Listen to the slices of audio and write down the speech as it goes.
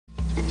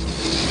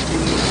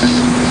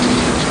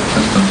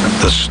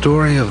The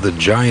story of the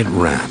giant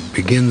rat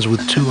begins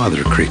with two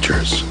other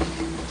creatures.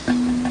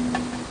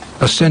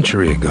 A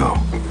century ago,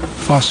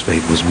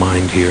 phosphate was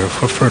mined here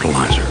for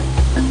fertilizer.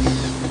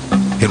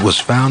 It was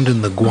found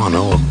in the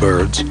guano of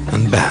birds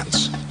and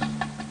bats.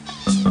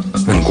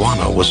 And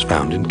guano was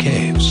found in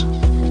caves.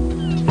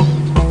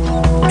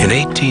 In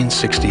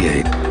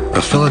 1868,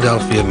 a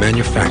Philadelphia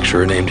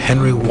manufacturer named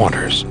Henry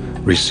Waters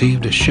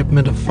received a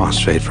shipment of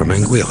phosphate from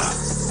Anguilla.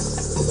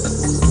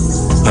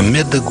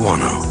 Amid the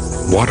guano,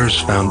 Waters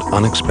found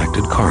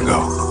unexpected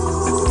cargo: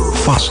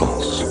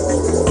 fossils.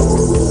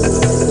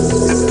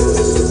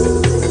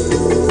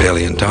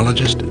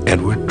 Paleontologist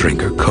Edward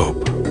Drinker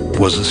Cope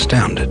was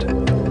astounded.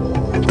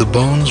 The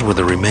bones were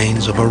the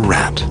remains of a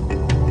rat,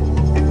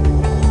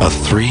 a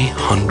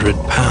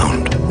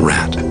 300-pound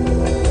rat.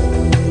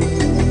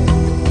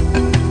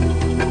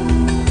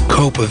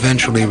 Cope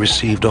eventually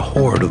received a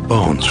hoard of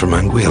bones from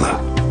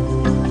Anguilla.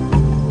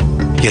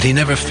 Yet he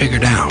never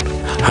figured out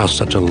how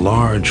such a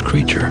large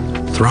creature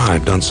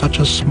thrived on such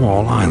a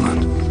small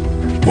island,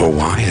 or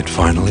why it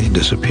finally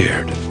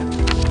disappeared.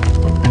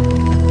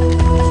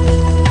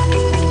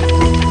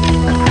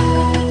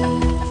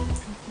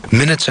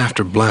 Minutes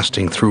after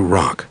blasting through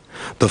rock,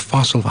 the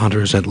fossil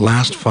hunters at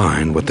last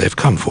find what they've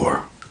come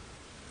for.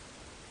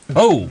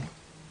 Oh!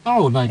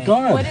 Oh my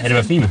God! Head of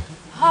a femur.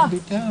 Huh.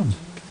 Down.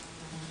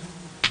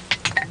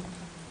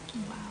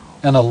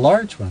 And a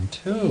large one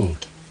too.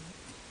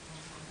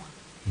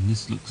 And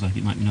this looks like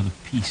it might be another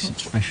piece.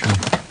 It's special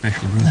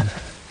rodent.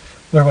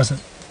 Where was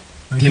it?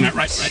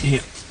 Right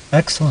here.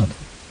 Excellent.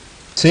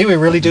 See, we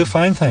really do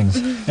find things.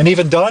 And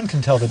even Dawn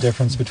can tell the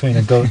difference between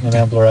a goat and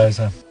an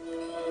Amblerisa.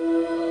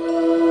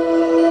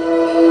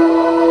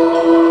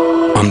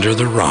 Under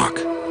the rock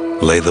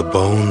lay the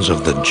bones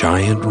of the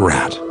giant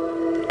rat,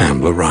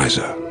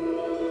 Amblerisa.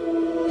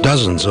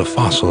 Dozens of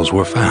fossils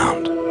were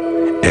found,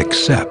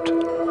 except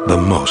the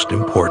most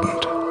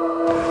important.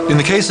 In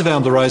the case of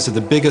Amblerisa,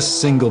 the biggest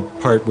single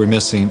part we're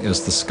missing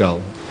is the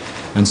skull.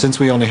 And since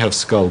we only have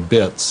skull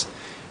bits,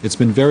 it's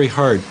been very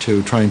hard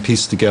to try and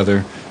piece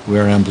together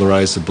where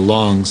Amblerisa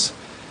belongs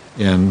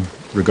in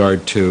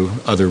regard to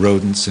other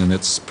rodents in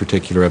its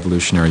particular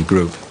evolutionary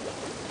group.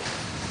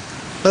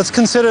 Let's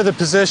consider the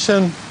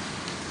position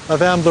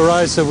of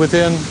Amblerisa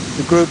within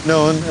the group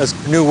known as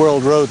New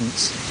World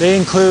rodents. They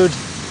include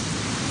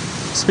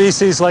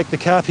species like the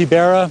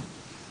capybara,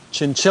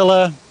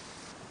 chinchilla,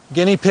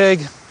 guinea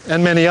pig,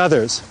 and many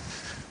others.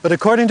 But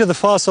according to the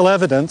fossil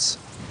evidence,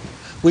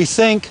 we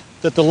think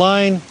that the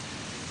line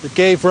that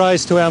gave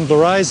rise to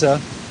Amblerisa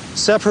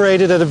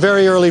separated at a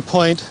very early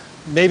point,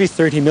 maybe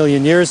 30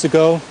 million years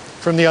ago,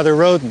 from the other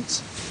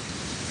rodents.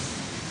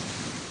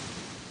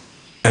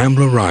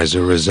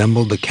 Amblerisa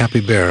resembled the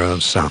capybara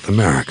of South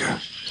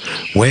America.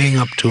 Weighing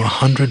up to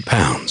 100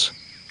 pounds,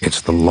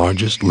 it's the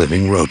largest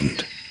living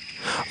rodent.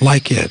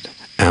 Like it,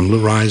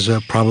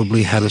 Amblerisa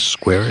probably had a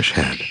squarish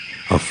head,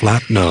 a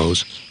flat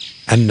nose,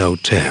 and no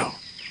tail.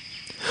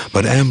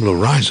 But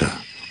Amblerisa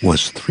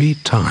was 3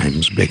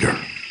 times bigger.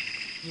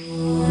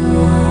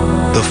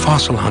 The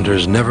fossil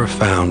hunters never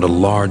found a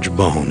large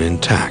bone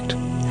intact,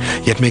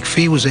 yet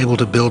McPhee was able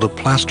to build a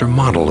plaster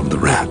model of the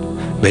rat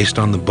based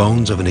on the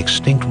bones of an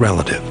extinct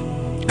relative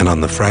and on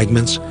the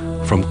fragments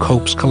from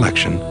Cope's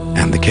collection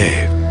and the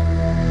cave.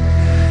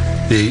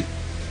 The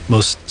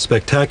most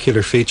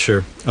spectacular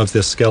feature of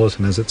this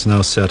skeleton as it's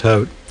now set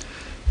out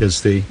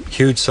is the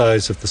huge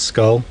size of the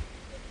skull,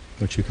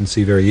 which you can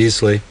see very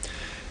easily,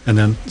 and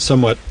then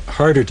somewhat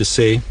harder to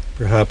see,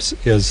 perhaps,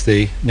 is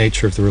the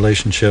nature of the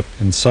relationship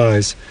in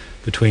size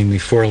between the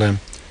forelimb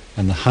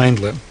and the hind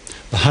limb.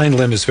 The hind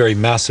limb is very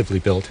massively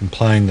built,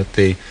 implying that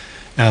the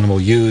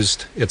animal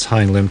used its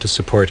hind limb to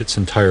support its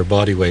entire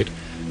body weight.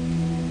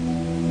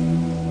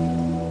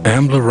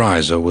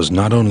 Amblerisa was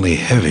not only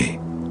heavy,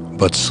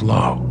 but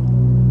slow.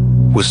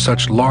 With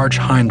such large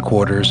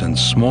hindquarters and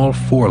small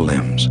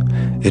forelimbs,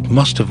 it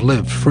must have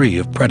lived free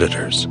of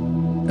predators,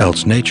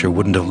 else nature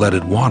wouldn't have let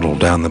it waddle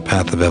down the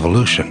path of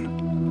evolution,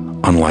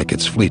 unlike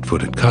its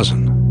fleet-footed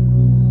cousin.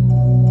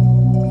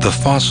 The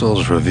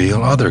fossils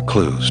reveal other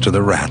clues to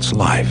the rat's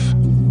life.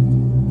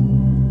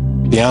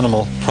 The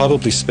animal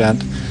probably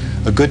spent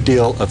a good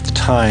deal of the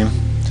time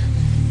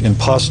in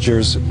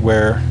postures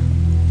where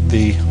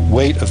the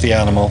weight of the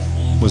animal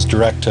was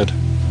directed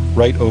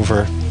right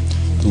over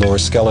the lower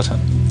skeleton,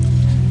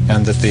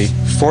 and that the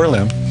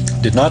forelimb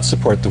did not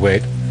support the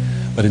weight,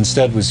 but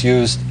instead was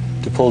used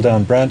to pull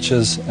down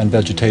branches and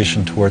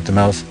vegetation toward the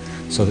mouth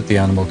so that the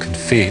animal could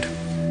feed.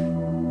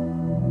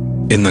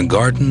 In the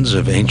gardens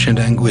of ancient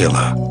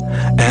Anguilla,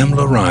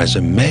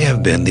 Amblerisa may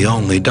have been the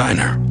only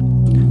diner.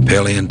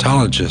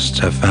 Paleontologists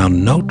have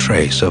found no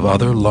trace of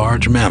other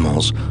large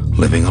mammals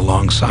living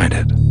alongside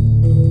it.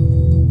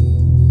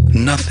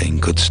 Nothing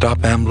could stop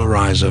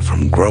Amblerisa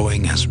from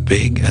growing as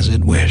big as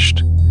it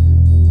wished,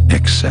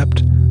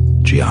 except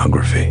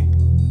geography.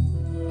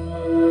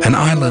 An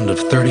island of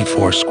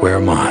 34 square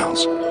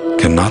miles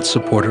cannot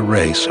support a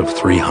race of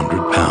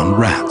 300-pound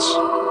rats.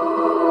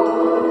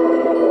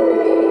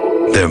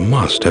 There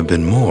must have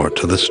been more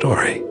to the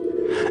story,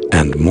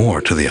 and more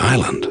to the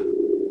island.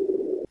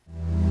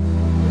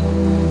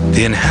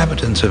 The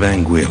inhabitants of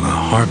Anguilla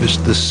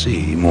harvest the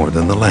sea more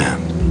than the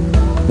land.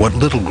 What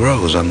little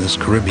grows on this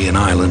Caribbean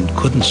island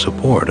couldn't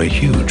support a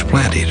huge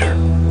plant eater.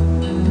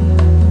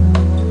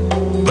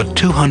 But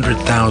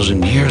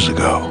 200,000 years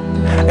ago,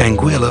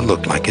 Anguilla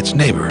looked like its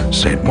neighbor,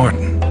 St.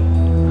 Martin.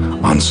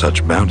 On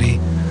such bounty,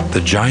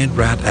 the giant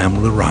rat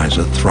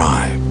Amblyrhiza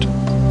thrived.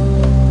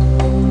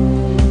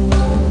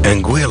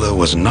 Anguilla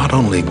was not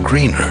only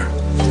greener,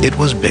 it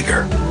was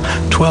bigger,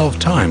 12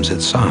 times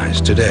its size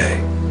today.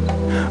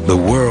 The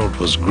world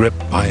was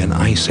gripped by an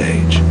ice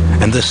age,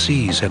 and the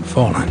seas had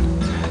fallen.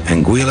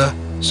 Anguilla,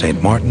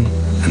 St. Martin,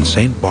 and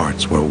St.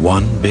 Bart's were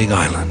one big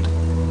island,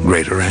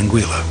 Greater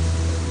Anguilla.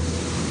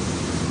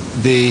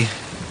 The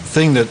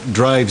thing that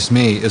drives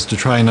me is to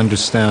try and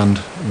understand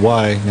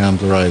why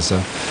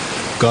Amblyrhiza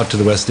got to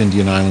the West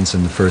Indian Islands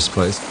in the first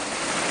place.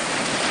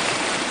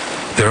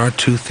 There are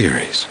two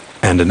theories,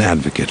 and an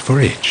advocate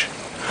for each.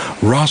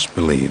 Ross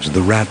believes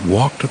the rat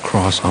walked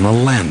across on a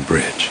land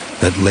bridge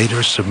that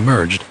later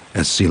submerged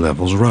as sea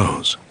levels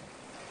rose.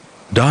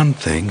 Don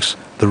thinks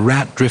the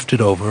rat drifted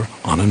over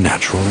on a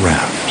natural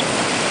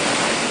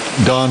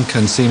raft. Don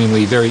can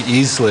seemingly very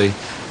easily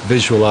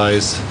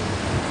visualize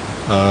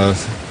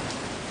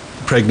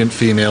pregnant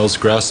females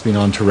grasping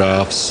onto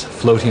rafts,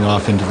 floating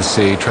off into the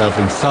sea,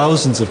 traveling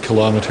thousands of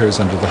kilometers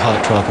under the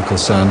hot tropical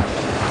sun,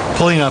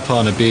 pulling up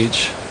on a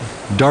beach,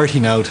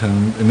 darting out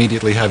and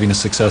immediately having a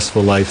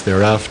successful life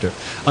thereafter.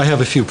 I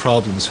have a few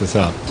problems with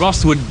that.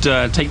 Ross would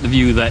take the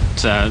view that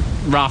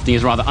rafting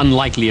is a rather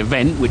unlikely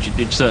event, which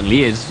it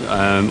certainly is,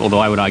 although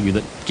I would argue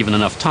that given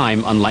enough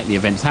time, unlikely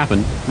events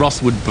happen.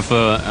 Ross would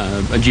prefer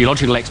a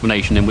geological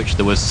explanation in which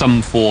there was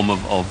some form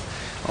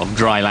of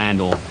dry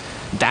land or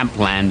damp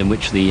land in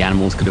which the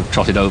animals could have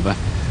trotted over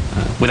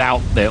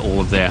without all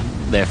of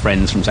their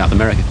friends from South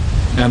America.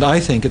 And I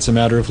think it's a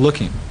matter of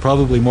looking,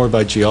 probably more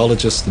by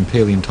geologists than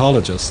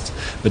paleontologists,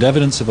 but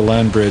evidence of a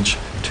land bridge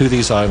to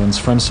these islands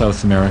from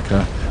South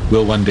America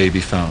will one day be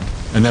found.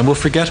 And then we'll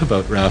forget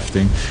about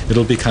rafting.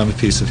 It'll become a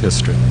piece of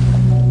history.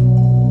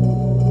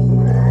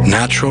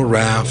 Natural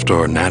raft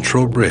or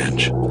natural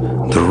bridge,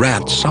 the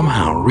rat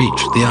somehow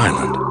reached the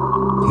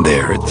island.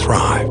 There it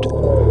thrived,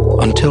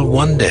 until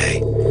one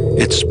day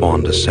it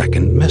spawned a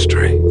second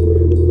mystery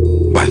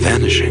by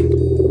vanishing.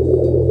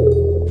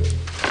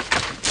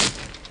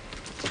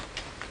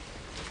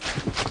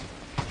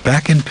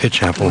 Back in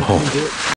Pitchapple Hole,